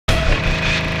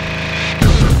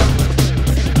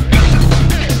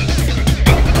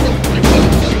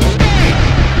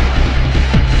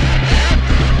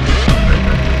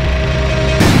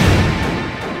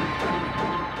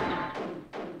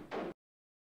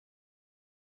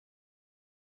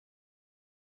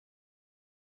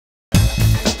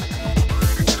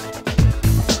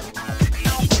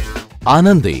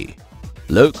Anandi,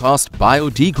 low-cost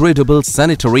biodegradable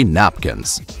sanitary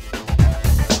napkins.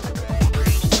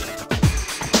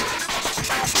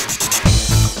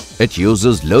 It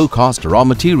uses low-cost raw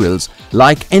materials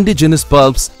like indigenous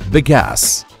pulps,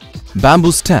 Bagasse,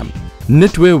 bamboo stem,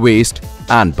 knitwear waste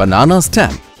and banana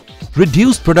stem.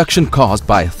 Reduce production cost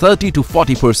by 30 to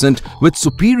 40% with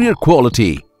superior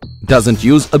quality. Doesn't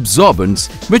use absorbents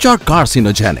which are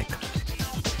carcinogenic.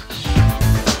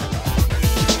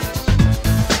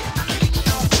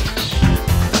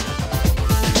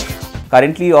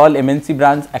 Currently, all MNC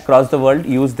brands across the world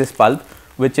use this pulp,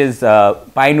 which is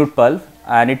pine wood pulp,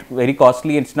 and it's very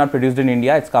costly. It's not produced in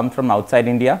India, it's come from outside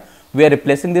India. We are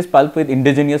replacing this pulp with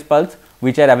indigenous pulps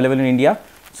which are available in India.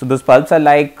 So those pulps are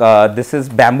like, this is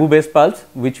bamboo based pulps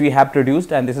which we have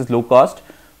produced, and this is low cost.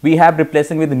 We have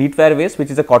replacing with knitwear waste,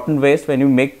 which is a cotton waste. When you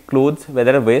make clothes,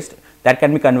 whether a waste, that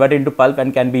can be converted into pulp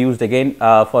and can be used again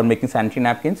for making sanitary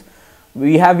napkins.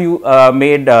 We have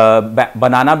made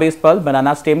banana based pulp.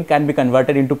 Banana stem can be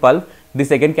converted into pulp.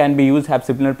 This again can be used, have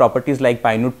similar properties like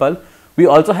pine wood pulp. We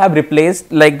also have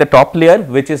replaced like the top layer,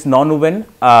 which is non-woven.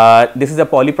 This is a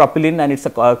polypropylene and it's a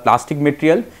plastic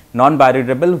material,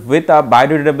 non-biodegradable, with a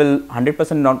biodegradable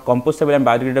 100% non-compostable and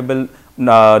biodegradable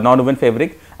non-woven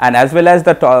fabric, and as well as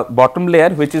the bottom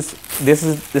layer, which is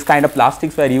this kind of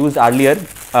plastics were used earlier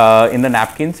in the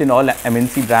napkins in all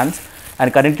MNC brands,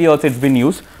 and currently also it's been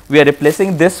used. We are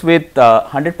replacing this with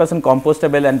 100%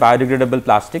 compostable and biodegradable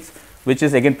plastics, which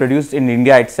is again produced in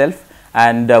India itself,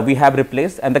 and we have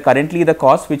replaced, and currently the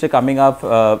costs which are coming up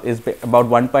is about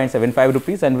 1.75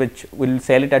 rupees, and which will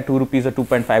sell it at 2 rupees or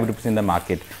 2.5 rupees in the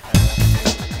market.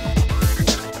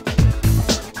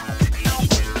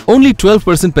 Only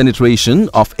 12% penetration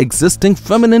of existing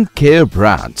feminine care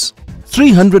brands.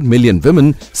 300 million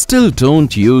women still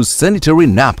don't use sanitary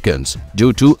napkins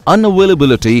due to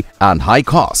unavailability and high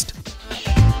cost.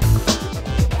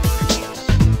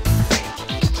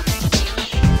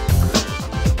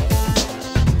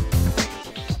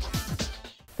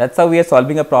 That's how we are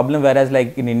solving a problem, whereas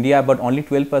like in India about only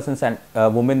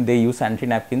 12% women they use sanitary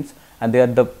napkins, and they are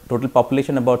the total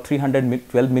population about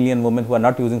 312 million women who are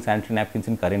not using sanitary napkins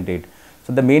in current date.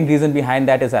 So the main reason behind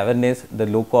that is awareness, the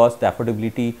low cost, the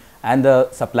affordability and the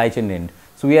supply chain end.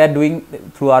 So we are doing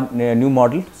through our new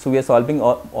model, so we are solving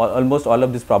almost all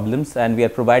of these problems, and we are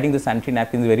providing the sanitary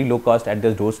napkins very low cost at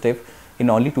the doorstep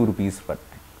in only 2 rupees.